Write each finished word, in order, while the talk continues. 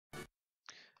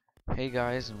Hey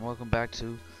guys, and welcome back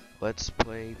to Let's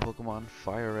Play Pokemon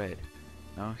FireRed.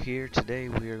 Now here today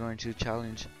we are going to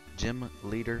challenge Gym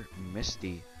Leader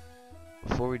Misty.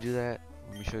 Before we do that,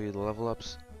 let me show you the level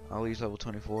ups. Ollie's level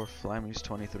 24, Flammy's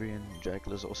 23, and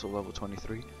Dracula's also level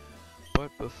 23.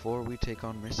 But before we take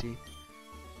on Misty,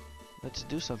 let's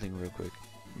do something real quick.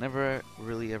 Never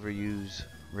really ever use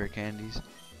rare candies,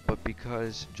 but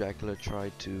because Dracula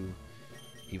tried to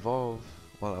evolve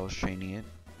while I was training it,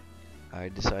 I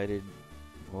decided,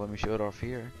 well, let me show it off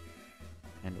here,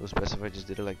 and it was best if I just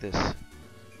did it like this.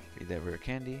 Feed that rare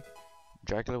candy.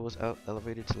 Dracula was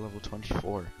elevated to level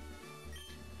 24.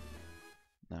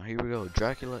 Now here we go.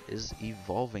 Dracula is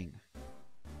evolving.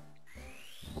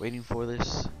 Waiting for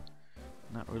this,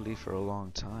 not really for a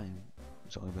long time.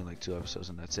 It's only been like 2 episodes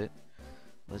and that's it.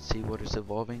 Let's see what it's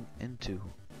evolving into.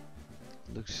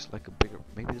 Looks like a bigger,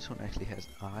 maybe this one actually has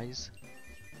eyes.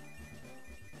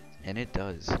 And it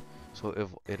does.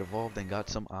 So it evolved and got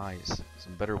some eyes,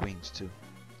 some better wings too.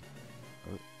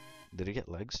 Oh, did it get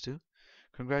legs too?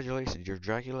 Congratulations, your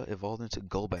Dracula evolved into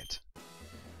Golbat.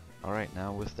 Alright,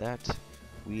 now with that,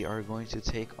 we are going to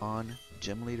take on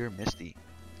Gym Leader Misty.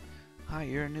 Hi,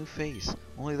 you're a new face.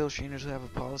 Only those trainers who have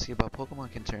a policy about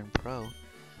Pokemon can turn pro.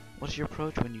 What's your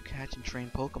approach when you catch and train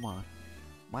Pokemon?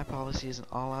 My policy is an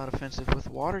all-out offensive with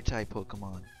Water-type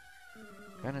Pokemon.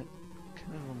 Kinda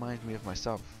reminds me of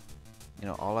myself. You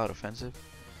know, all-out offensive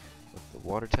with the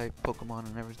Water-type Pokemon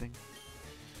and everything.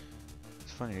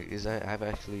 It's funny, is I've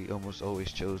actually almost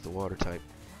always chose the Water-type.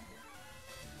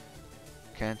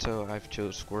 Kanto, I've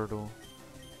chose Squirtle.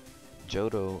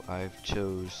 Johto, I've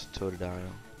chose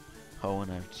Totodile. Hoenn,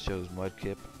 I've chose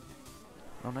Mudkip.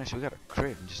 Oh nice, we got a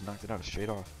crit and just knocked it out straight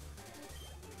off.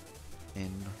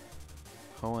 In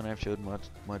Hoenn, I've chose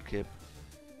Mudkip.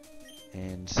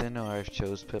 And Sinnoh, I've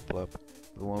chose Piplup.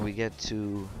 But when we get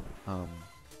to when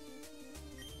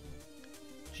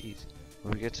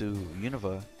we get to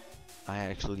Unova, I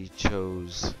actually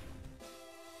chose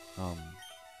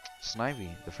Snivy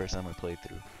the first time I played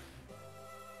through.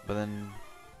 But then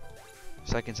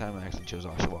second time I actually chose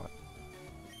Oshawott.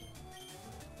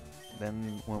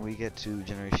 Then when we get to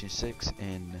Generation 6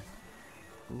 in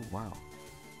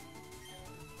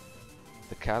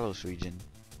the Kalos region,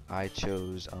 I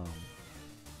chose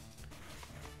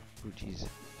jeez.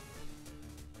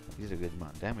 These are a good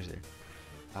amount of damage there.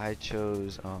 I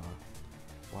chose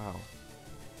wow.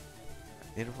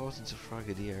 It evolves into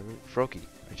Frogadier. Froakie.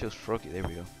 I chose Froakie, there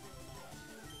we go.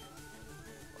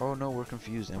 Oh no, we're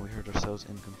confused and we hurt ourselves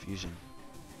in confusion.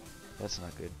 That's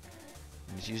not good.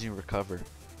 And it's using Recover.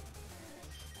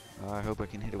 I hope I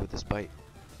can hit it with this bite.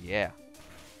 Yeah.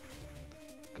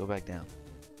 Go back down.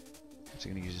 What's it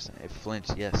gonna use this? It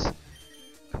flinched, yes.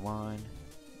 Come on.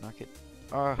 Knock it.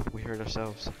 Ah, we hurt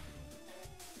ourselves.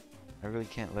 I really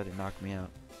can't let it knock me out.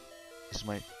 This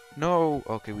might... No!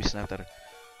 Okay, we snapped out of...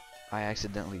 I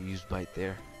accidentally used Bite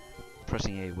there.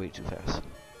 Pressing A way too fast.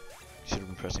 Should have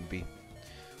been pressing B.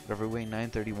 Whatever, we weigh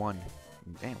 931.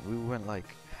 Damn, we went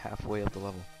like halfway up the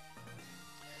level.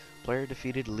 Player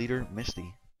defeated Leader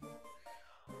Misty.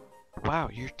 Wow,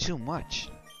 you're too much.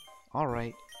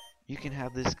 Alright, you can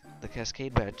have the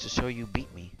Cascade badge to show you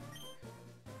beat me.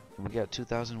 And we got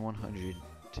 2,100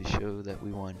 to show that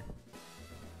we won.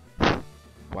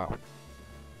 Wow.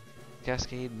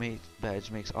 Cascade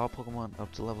badge makes all Pokemon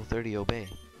up to level 30 obey.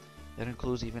 That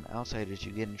includes even outsiders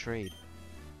you get in trade.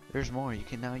 There's more, you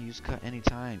can now use Cut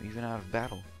anytime, even out of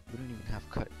battle. We don't even have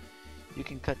Cut. You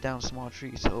can cut down small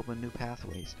trees to open new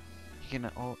pathways. You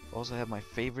can also have my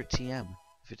favorite TM.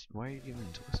 Why are you giving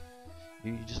it to us?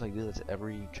 You just like do that to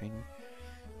every trainer?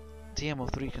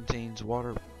 TM03 contains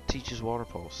teaches Water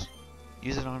Pulse.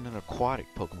 Use it on an aquatic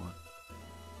Pokemon.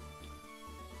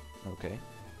 Okay.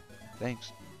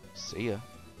 Thanks. See ya.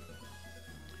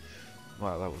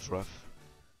 Wow, that was rough.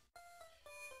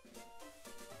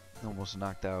 Almost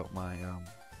knocked out my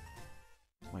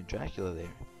my Dracula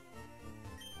there.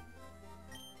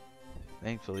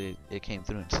 Thankfully, it came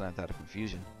through and snapped out of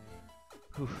confusion.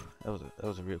 Whew, that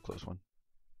was a real close one.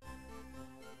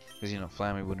 Because you know,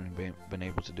 Flammy wouldn't have been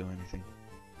able to do anything.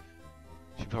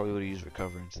 She probably would have used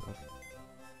Recover and stuff.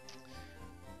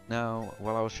 Now,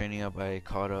 while I was training up, I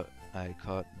caught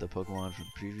the Pokemon from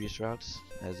previous routes,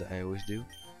 as I always do.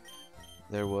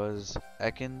 There was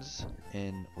Ekans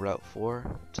in Route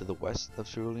 4 to the west of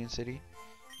Cerulean City,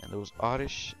 and there was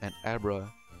Oddish and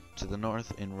Abra to the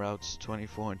north in routes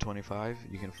 24 and 25.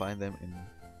 You can find them in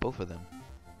both of them.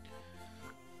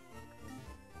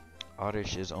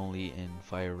 Oddish is only in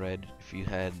FireRed. If you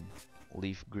had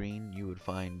Leaf Green, you would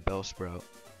find Bellsprout.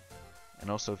 And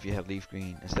also if you have Leaf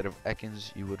Green, instead of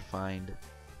Ekans, you would find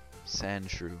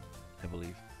Sandshrew, I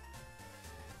believe.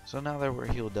 So now that we're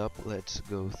healed up, let's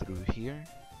go through here.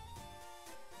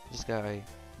 This guy,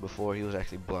 before, he was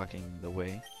actually blocking the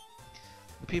way.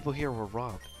 The people here were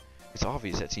robbed. It's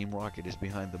obvious that Team Rocket is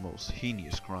behind the most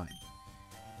heinous crime.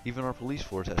 Even our police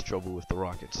force has trouble with the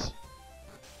rockets.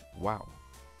 Wow.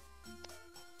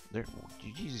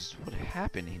 Jesus, what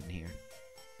happened in here?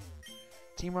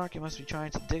 Team Rocket must be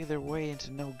trying to dig their way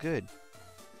into no good.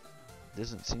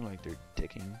 Doesn't seem like they're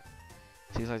digging.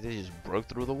 Seems like they just broke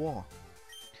through the wall.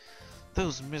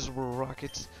 Those miserable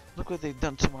rockets! Look what they've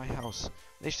done to my house.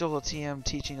 They stole a TM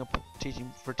teaching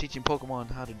Pokemon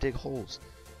how to dig holes.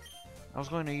 I was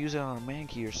going to use it on a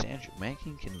Mankey or Sandshrew.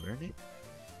 Mankey can learn it?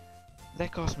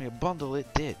 That cost me a bundle,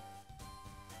 it did.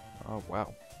 Oh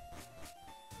wow.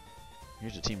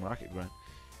 Here's a Team Rocket grunt.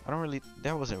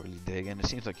 That wasn't really digging. It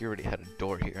seems like you already had a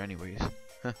door here anyways.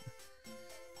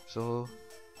 So,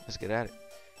 let's get at it.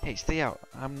 Hey, stay out.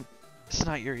 It's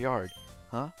not your yard.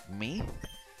 Huh? Me?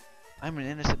 I'm an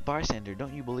innocent bystander.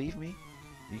 Don't you believe me?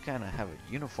 You kind of have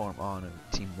a uniform on of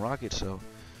Team Rocket, so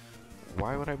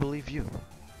why would I believe you?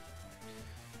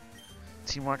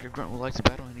 Team Rocket grunt would like to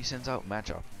battle and he sends out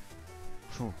Matchup.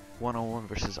 1-on-1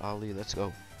 versus Ali. Let's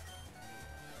go.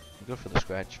 We go for the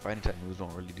scratch. Fighting type moves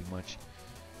don't really do much.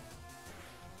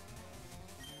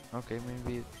 Okay,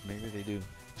 maybe they do.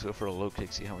 Let's go for a low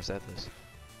kick, see how much that does.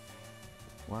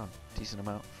 Wow, decent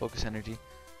amount. Focus energy.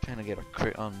 Trying to get a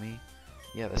crit on me.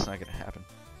 Yeah, that's not gonna happen.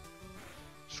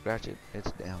 Scratch it,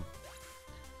 it's down.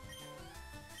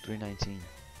 319.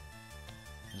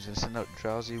 I'm just gonna send out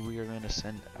Drowsy. We are gonna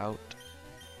send out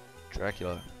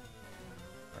Dracula.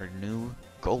 Our new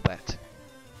Golbat.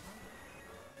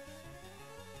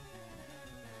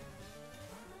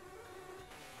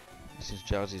 Since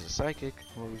Drowsy's a psychic,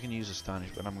 well, we can use Astonish,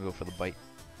 but I'm gonna go for the bite.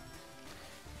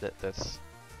 That's.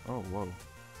 Oh, whoa.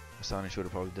 Astonish would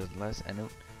have probably done less. And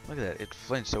look at that, it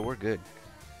flinched, so we're good.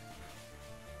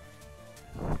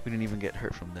 We didn't even get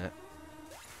hurt from that.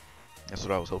 That's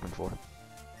what I was hoping for.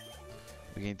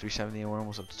 We gained 370 and we're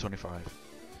almost up to 25.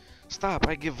 Stop!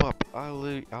 I give up. I'll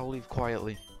leave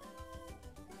quietly.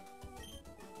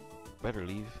 Better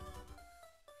leave.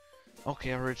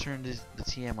 Okay, I'll return the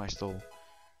TM I stole.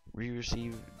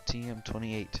 Re-receive TM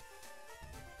 28.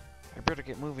 I better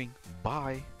get moving.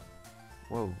 Bye.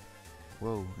 Whoa,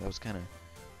 whoa, that was kind of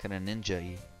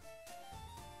ninja-y.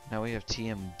 Now we have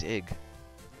TM dig.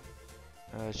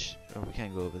 Oh, we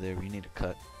can't go over there. We need to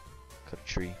cut a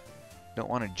tree. Don't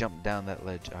want to jump down that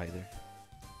ledge either.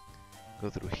 Go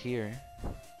through here.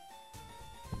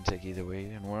 Can take either way,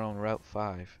 and we're on Route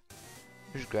 5.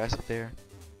 There's grass up there.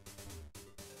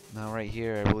 Now right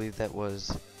here, I believe that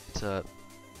was it's a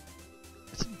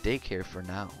daycare for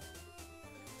now.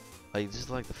 Like this is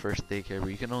like the first daycare where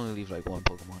you can only leave like one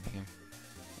Pokemon here.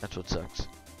 That's what sucks.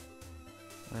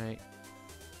 Alright.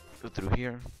 Go through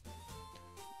here.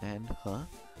 And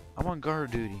I'm on guard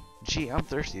duty. Gee, I'm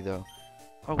thirsty though.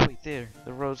 Oh wait, there.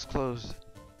 The road's closed.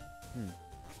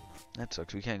 That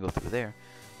sucks. We can't go through there.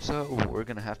 So we're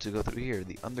gonna have to go through here.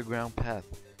 The underground path.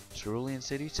 Cerulean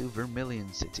City to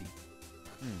Vermillion City.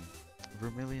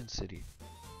 Vermillion City.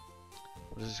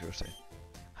 What does this girl say?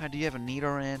 Hi, do you have a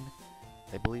Nidoran?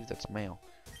 I believe that's male.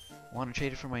 Want to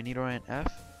trade it for my Nidoran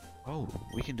F? Oh,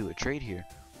 we can do a trade here.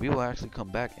 We will actually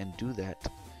come back and do that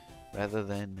rather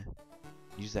than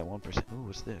use that 1%. Ooh,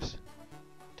 what's this?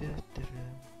 I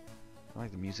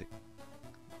like the music.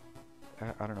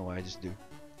 I don't know why I just do.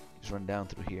 Just run down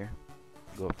through here.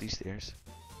 Go up these stairs.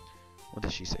 What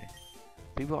does she say?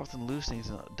 People often lose things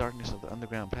in the darkness of the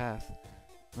underground path.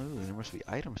 Ooh, there must be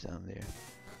items down there.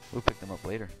 We'll pick them up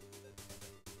later.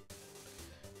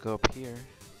 Go up here.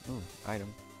 Ooh,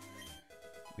 item.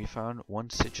 We found 1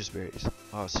 citrus berries.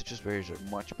 Oh, citrus berries are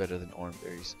much better than orange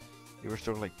berries. They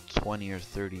restore like 20 or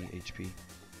 30 HP.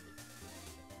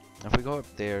 If we go up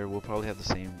there, we'll probably have the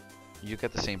same. You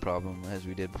get the same problem as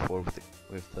we did before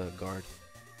with the guard.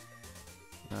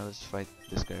 Now let's fight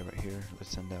this guy right here. Let's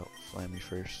send out Flammy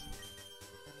first.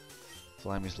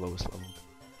 Flammy's lowest level.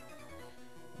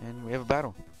 And we have a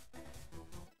battle.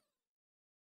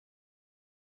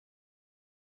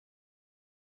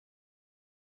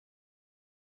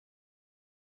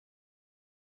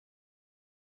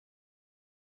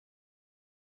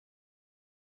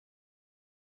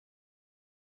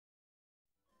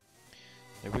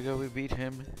 There we go, we beat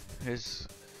him. His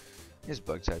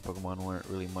bug type Pokemon weren't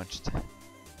really much.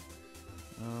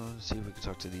 Let's see if we can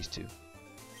talk to these two.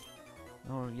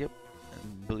 Oh, yep.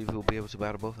 I believe we'll be able to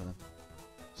battle both of them.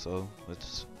 So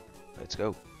let's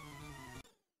go.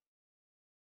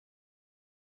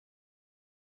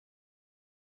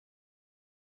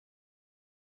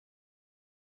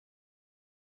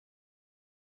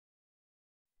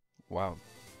 Wow.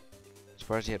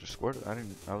 surprised he had a Squirtle.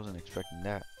 I wasn't expecting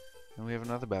that. And we have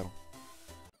another battle.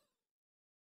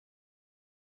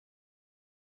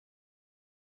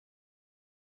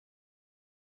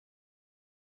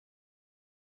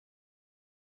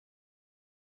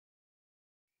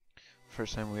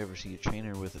 First time we ever see a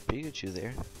trainer with a Pikachu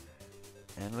there.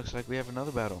 And looks like we have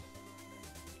another battle.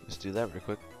 Let's do that real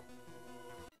quick.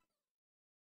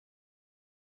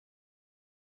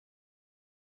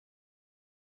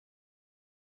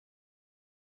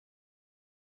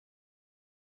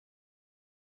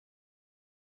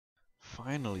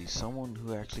 Finally, someone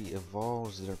who actually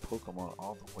evolves their Pokemon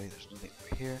all the way. There's nothing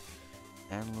over here.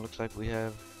 And looks like we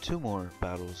have two more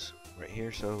battles right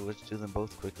here, so let's do them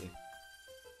both quickly.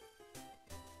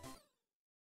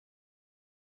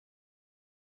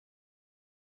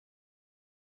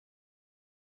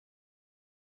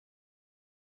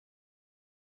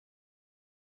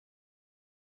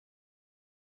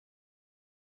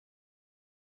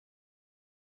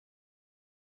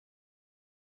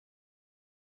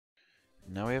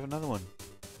 Now we have another one.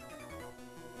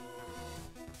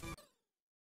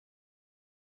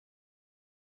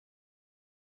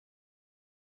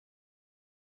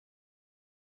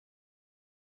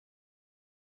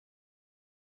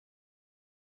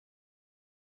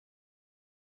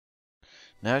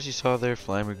 Now as you saw there,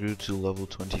 Flammer grew to level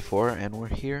 24 and we're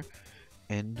here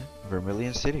in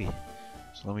Vermillion City.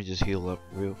 So let me just heal up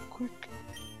real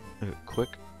quick.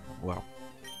 Wow.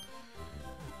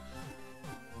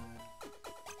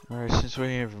 Alright, since we're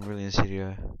here in Vermillion City,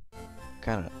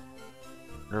 kinda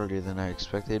earlier than I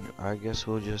expected, I guess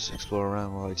we'll just explore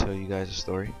around while I tell you guys a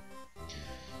story.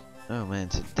 Oh man,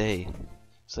 today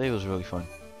was really fun.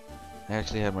 I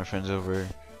actually had my friends over.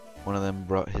 One of them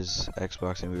brought his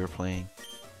Xbox and we were playing.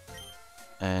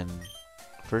 And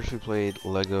first we played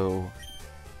Lego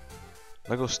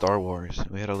Star Wars.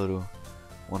 We had a little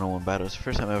one-on-one battle. It's the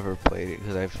first time I ever played it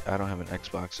because I don't have an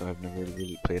Xbox, so I've never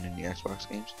really played any Xbox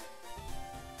games.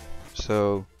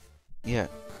 So yeah,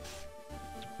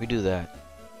 we do that.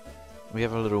 We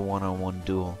have a little one-on-one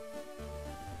duel,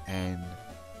 and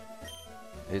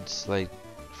it's like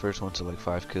first one to like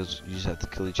 5 kills. You just have to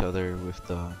kill each other with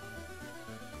the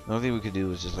only thing we could do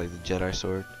was just like the Jedi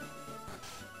sword.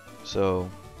 So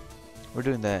we're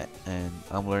doing that, and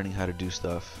I'm learning how to do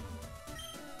stuff.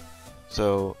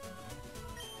 So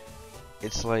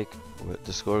it's like what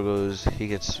the score goes, he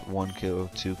gets 1 kill,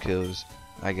 2 kills,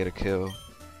 I get a kill,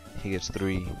 he gets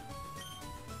 3,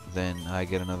 then I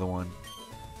get another one.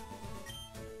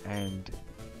 And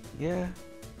yeah,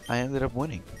 I ended up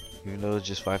winning. Even though it was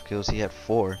just 5 kills, he had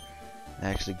 4. I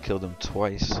actually killed him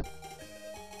twice.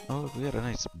 Oh look, we got a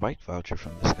nice bike voucher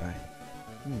from this guy.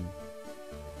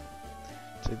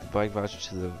 Take the bike voucher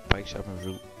to the bike shop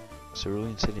in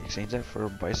Cerulean City. Exchange that for a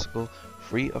bicycle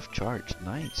free of charge.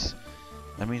 Nice.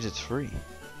 That means it's free.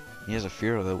 He has a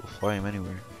Fearow that will fly him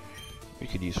anywhere. We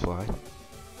could use fly.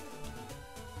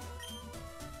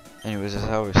 Anyways, as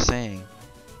I was saying,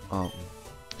 so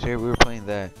here we were playing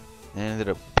that, and I ended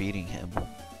up beating him.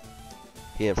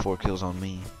 He had 4 kills on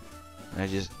me, and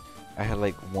I had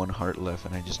like 1 heart left,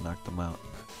 and I just knocked him out.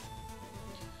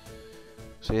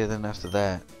 So yeah, then after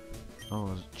that,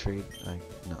 trade?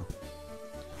 No.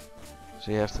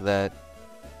 So yeah, after that,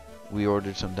 we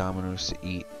ordered some Domino's to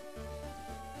eat.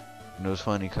 And it was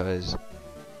funny because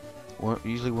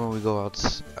usually when we go out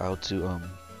to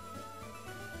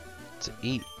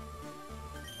eat,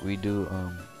 we do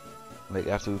like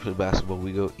after we play basketball,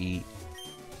 we go eat.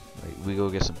 Like we go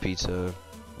get some pizza.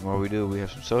 And while we do, we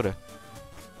have some soda.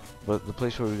 But the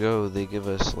place where we go, they give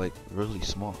us like really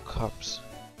small cups.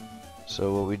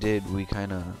 So what we did, we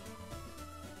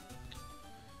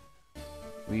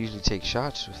usually take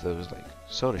shots with those, like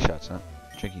soda shots, not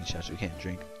drinking shots. We can't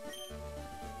drink.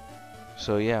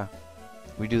 So yeah,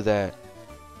 we do that.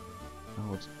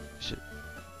 Oh, shit.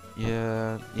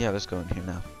 Yeah, let's go in here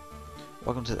now.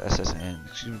 Welcome to the SSN.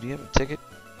 Excuse me, do you have a ticket?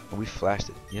 Oh, we flashed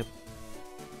it. Yep.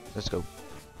 Let's go.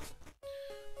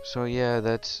 So yeah,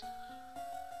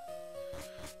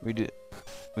 we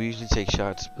usually take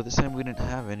shots, but this time we didn't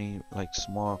have any like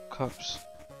small cups.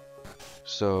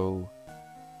 So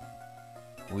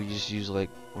we just use like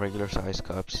regular size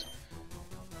cups,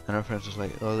 and our friends was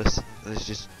like, oh, let's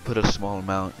just put a small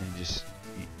amount and just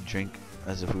drink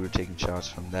as if we were taking shots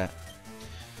from that.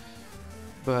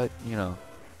 But you know,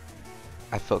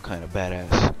 I felt kind of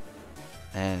badass,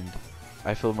 and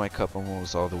I filled my cup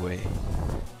almost all the way.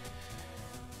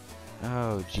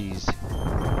 Oh jeez,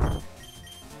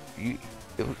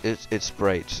 it's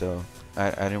Sprite, so I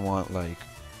didn't want like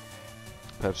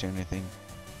Pepsi or anything,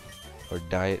 or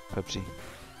Diet Pepsi.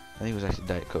 I think it was actually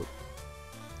Diet Coke.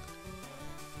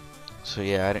 So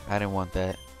yeah, I didn't want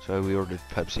that. So we ordered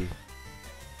Pepsi.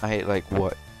 I ate like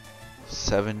what,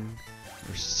 6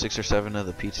 or 7 of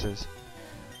the pizzas,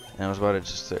 and I was about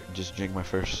to just drink my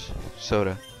first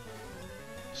soda.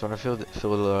 So I filled it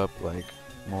up like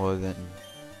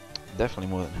definitely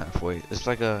more than halfway. It's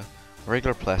like a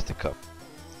regular plastic cup.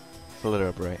 Fill it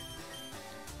up right,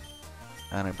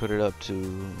 and I put it up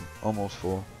to almost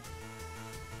full.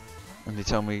 And they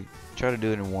tell me try to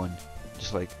do it in one,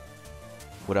 just like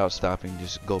without stopping,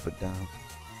 just gulp it down.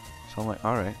 So I'm like,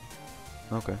 all right,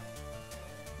 okay,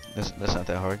 that's not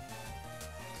that hard.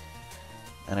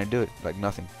 And I do it like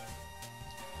nothing.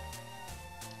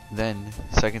 Then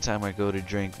second time I go to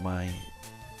drink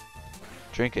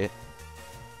it,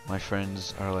 my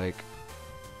friends are like,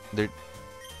 they're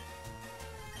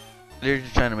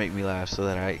just trying to make me laugh so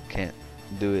that I can't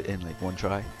do it in like one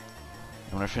try.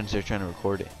 And my friends are trying to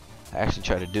record it. I actually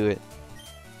tried to do it,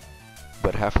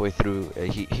 but halfway through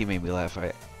he made me laugh.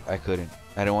 I couldn't.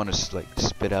 I didn't want to like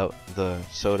spit out the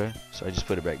soda, so I just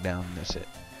put it back down and that's it.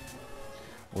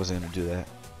 Wasn't gonna do that.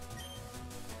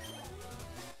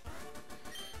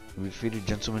 We defeated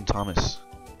Gentleman Thomas.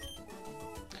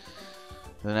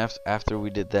 Then after we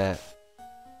did that,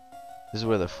 this is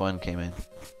where the fun came in.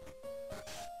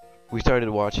 We started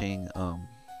watching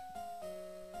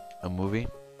a movie.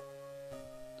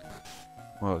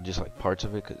 Well, just like parts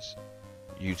of it, cause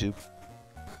YouTube.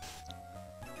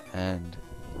 And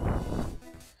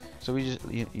so we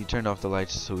just you turned off the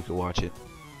lights so we could watch it.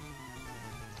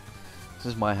 This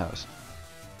is my house.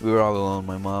 We were all alone.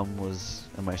 My mom was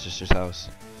at my sister's house,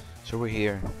 so we're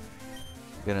here.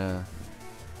 Gonna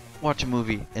watch a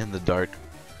movie in the dark.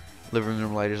 Living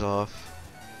room light is off.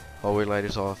 Hallway light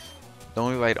is off. The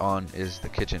only light on is the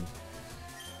kitchen.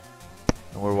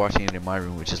 And we're watching it in my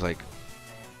room, which is like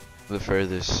the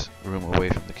furthest room away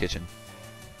from the kitchen.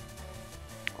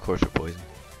 Of course we're poisoned.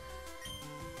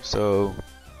 So,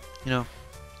 you know,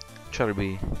 try to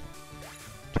be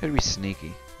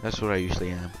sneaky. That's what I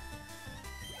usually am.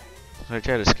 So I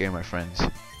try to scare my friends.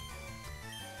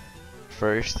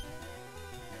 First,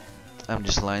 I'm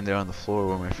just lying there on the floor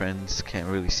where my friends can't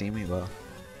really see me. Well,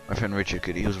 my friend Richard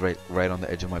could. He was right on the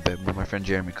edge of my bed, but my friend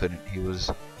Jeremy couldn't. He was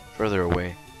further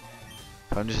away.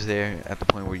 So I'm just there at the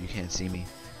point where you can't see me.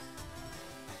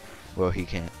 Well, he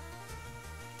can't.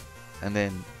 And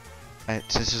then,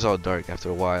 since it's all dark, after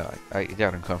a while, I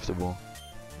got uncomfortable.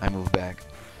 I moved back.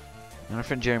 And my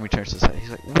friend Jeremy turns to the side. He's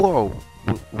like, "Whoa,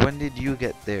 when did you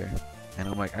get there?" And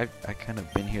I'm like, I kind of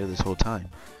been here this whole time.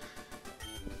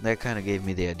 That kind of gave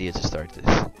me the idea to start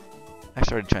this. I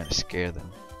started trying to scare them.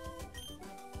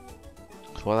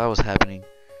 So while that was happening,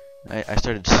 I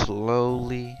started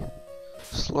slowly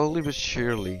but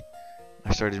surely,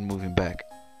 I started moving back.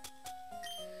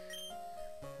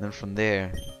 Then from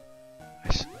there,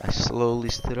 I slowly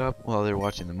stood up while they were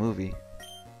watching the movie,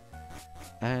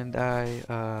 and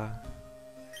I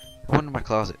went in my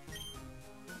closet.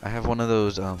 I have one of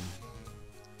those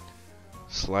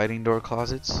sliding door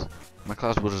closets. My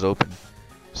closet was open,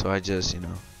 so I just,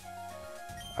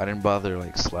 I didn't bother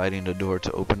like sliding the door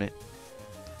to open it.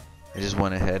 I just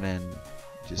went ahead and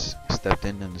just stepped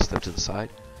in and stepped to the side.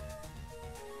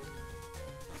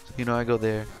 So, I go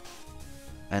there,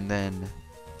 and then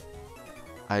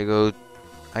I go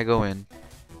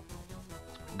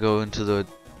into the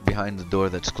behind the door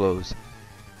that's closed,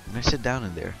 and I sit down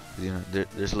in there.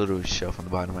 There's a little shelf on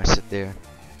the bottom. I sit there,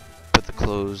 put the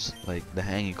clothes, like the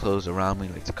hanging clothes, around me,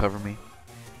 like to cover me.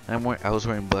 And I was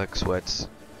wearing black sweats,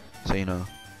 so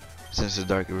since it's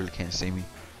dark, you really can't see me.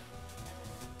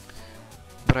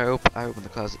 But I opened the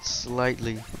closet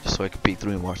slightly just so I could peek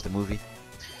through and watch the movie.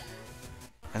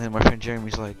 And then my friend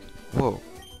Jeremy's like, "Whoa,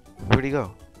 where'd he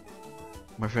go?"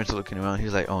 My friend's looking around.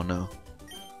 He's like, "Oh no."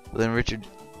 But then Richard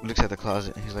looks at the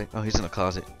closet and he's like, "Oh, he's in the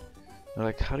closet." They're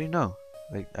like, "How do you know?"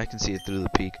 Like, I can see it through the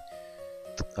peak,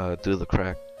 through the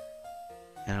crack.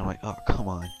 And I'm like, "Oh, come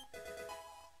on."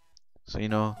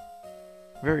 So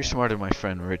very smart of my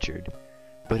friend Richard,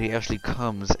 but he actually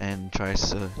comes and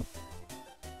tries to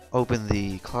open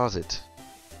the closet.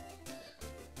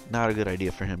 Not a good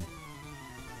idea for him.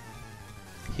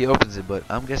 He opens it, but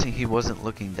I'm guessing he wasn't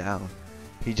looking down.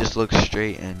 He just looked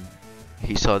straight and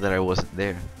he saw that I wasn't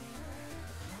there.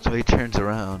 So he turns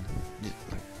around,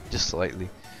 just slightly,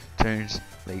 turns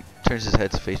his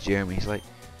head to face Jeremy. He's like,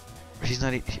 he's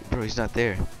not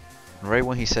there. And right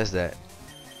when he says that,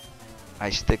 I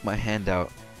stick my hand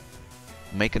out,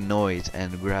 make a noise,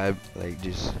 and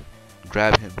just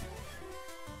grab him.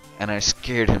 And I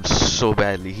scared him so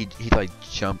badly. He like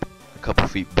jumped a couple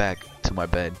feet back to my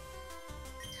bed.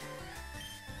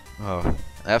 Oh,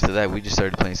 after that we just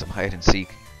started playing some hide and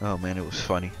seek. Oh man, it was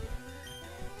funny.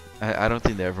 I don't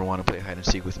think they ever want to play hide and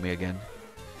seek with me again.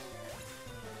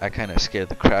 I kind of scared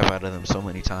the crap out of them so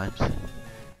many times.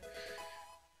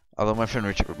 Although my friend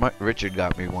Richard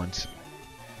got me once.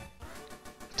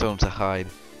 Told him to hide.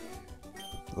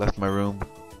 Left my room.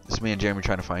 It's me and Jeremy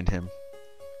trying to find him.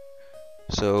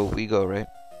 So we go, right?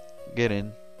 Get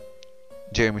in.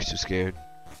 Jeremy's too scared.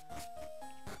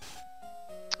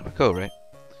 We go, right?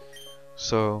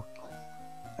 So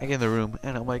I get in the room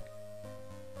and I'm like,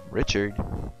 Richard,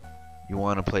 you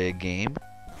want to play a game?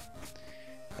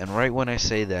 And right when I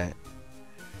say that,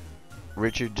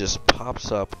 Richard just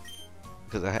pops up,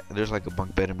 because there's like a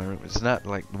bunk bed in my room. It's not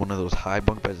like one of those high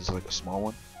bunk beds, it's like a small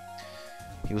one.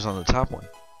 He was on the top one.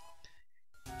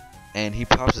 And he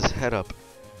pops his head up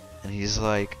and he's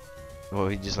like, well,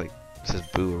 he just like says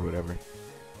boo or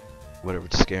whatever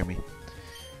to scare me.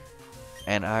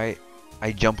 And I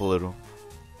jump a little,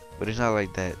 but it's not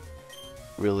like that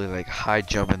really like high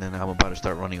jump and then I'm about to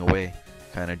start running away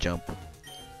kind of jump.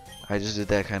 I just did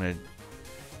that kind of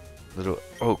little,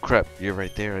 oh crap, you're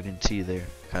right there, I didn't see you there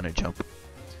kind of jump.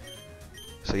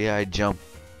 So yeah, I jump.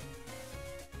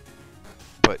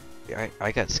 But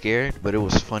I got scared, but it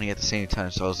was funny at the same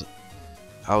time, so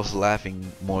I was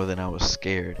laughing more than I was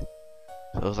scared.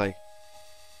 So I was like,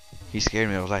 he scared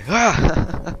me, I was like,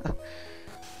 ah!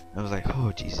 I was like,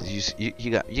 oh Jesus,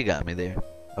 you got me there.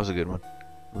 That was a good one.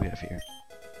 What do we have here?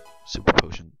 Super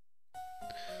potion.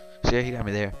 So yeah, he got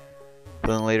me there. But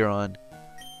then later on,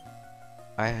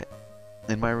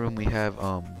 in my room we have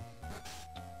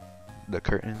the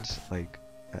curtains, like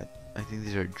I think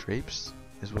these are drapes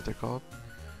is what they're called.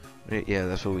 Yeah,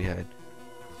 that's what we had.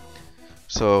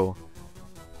 So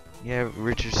yeah,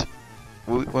 Richard's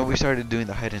when we started doing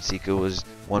the hide and seek, it was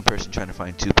one person trying to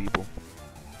find two people.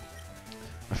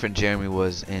 My friend Jeremy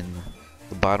was in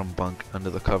the bottom bunk under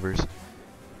the covers,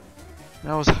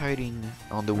 and I was hiding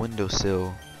on the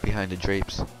windowsill behind the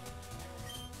drapes.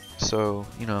 So,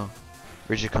 you know,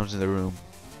 Richard comes in the room.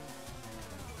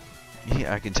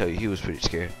 I can tell you, he was pretty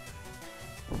scared.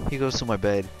 He goes to my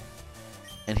bed,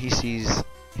 and he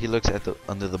looks at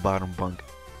under the bottom bunk,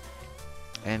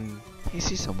 and he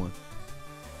sees someone.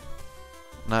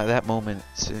 Now at that moment,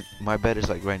 my bed is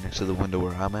like right next to the window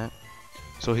where I'm at,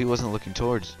 so he wasn't looking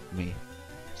towards me.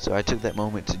 So I took that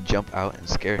moment to jump out and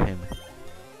scare him.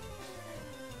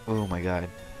 Oh my god.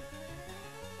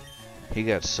 He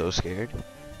got so scared.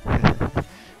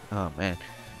 Oh man.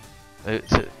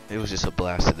 It was just a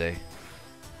blast today.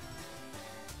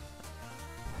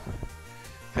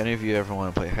 If any of you ever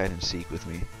want to play hide and seek with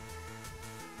me,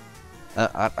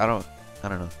 I don't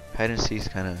know. Hide and seek's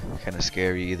kind of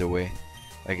scary either way.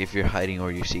 Like if you're hiding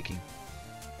or you're seeking.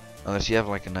 Unless you have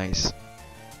like a nice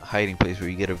hiding place where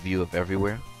you get a view of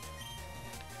everywhere.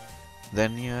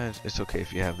 Then yeah, it's okay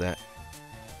if you have that.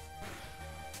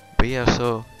 But yeah,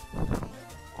 so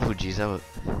oh jeez, that was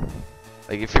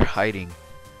like if you're hiding,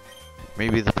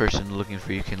 maybe the person looking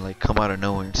for you can like come out of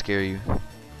nowhere and scare you.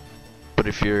 But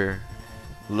if you're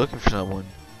looking for someone,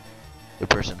 the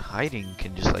person hiding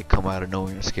can just like come out of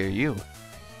nowhere and scare you,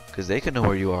 because they can know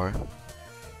where you are,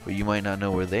 but you might not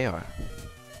know where they are.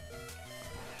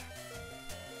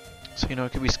 So you know,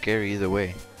 it could be scary either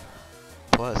way.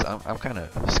 Plus, I'm kind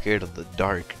of scared of the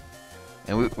dark,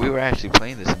 and we were actually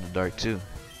playing this in the dark too.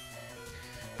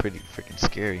 Pretty freaking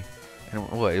scary. And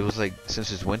what, it was like,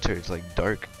 since it's winter, it's like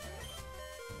dark.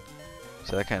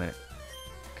 So that kind of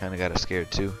got us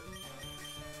scared too.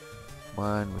 Come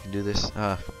on, we can do this.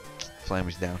 Ah,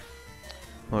 Flammer's down.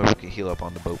 Or we can heal up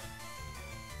on the boat.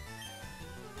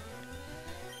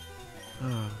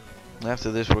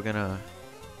 After this, we're gonna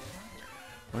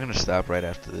stop right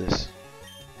after this.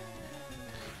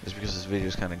 Just because this video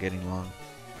is kind of getting long.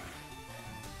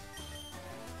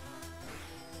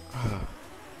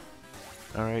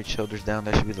 Alright, Shoulder's down.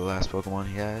 That should be the last Pokemon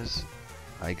he has.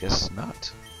 I guess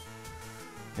not.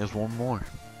 There's one more.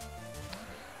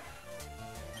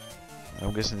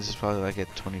 I'm guessing this is probably like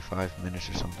at 25 minutes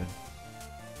or something.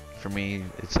 For me,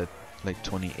 it's at like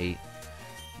 28.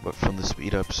 But from the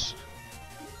speed ups,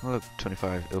 oh, look,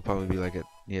 25. It'll probably be like at,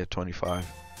 yeah, 25.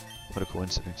 What a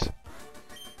coincidence.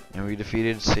 And we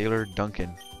defeated Sailor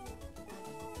Duncan.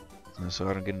 So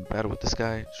I don't get in battle with this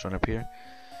guy. Just run up here.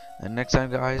 And next time,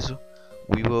 guys,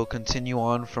 we will continue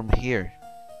on from here.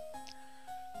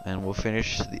 And we'll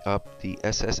finish up the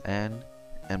SSN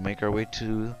and make our way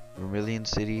to Vermillion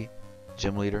City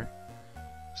Gym Leader.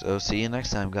 So see you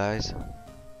next time, guys.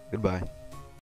 Goodbye.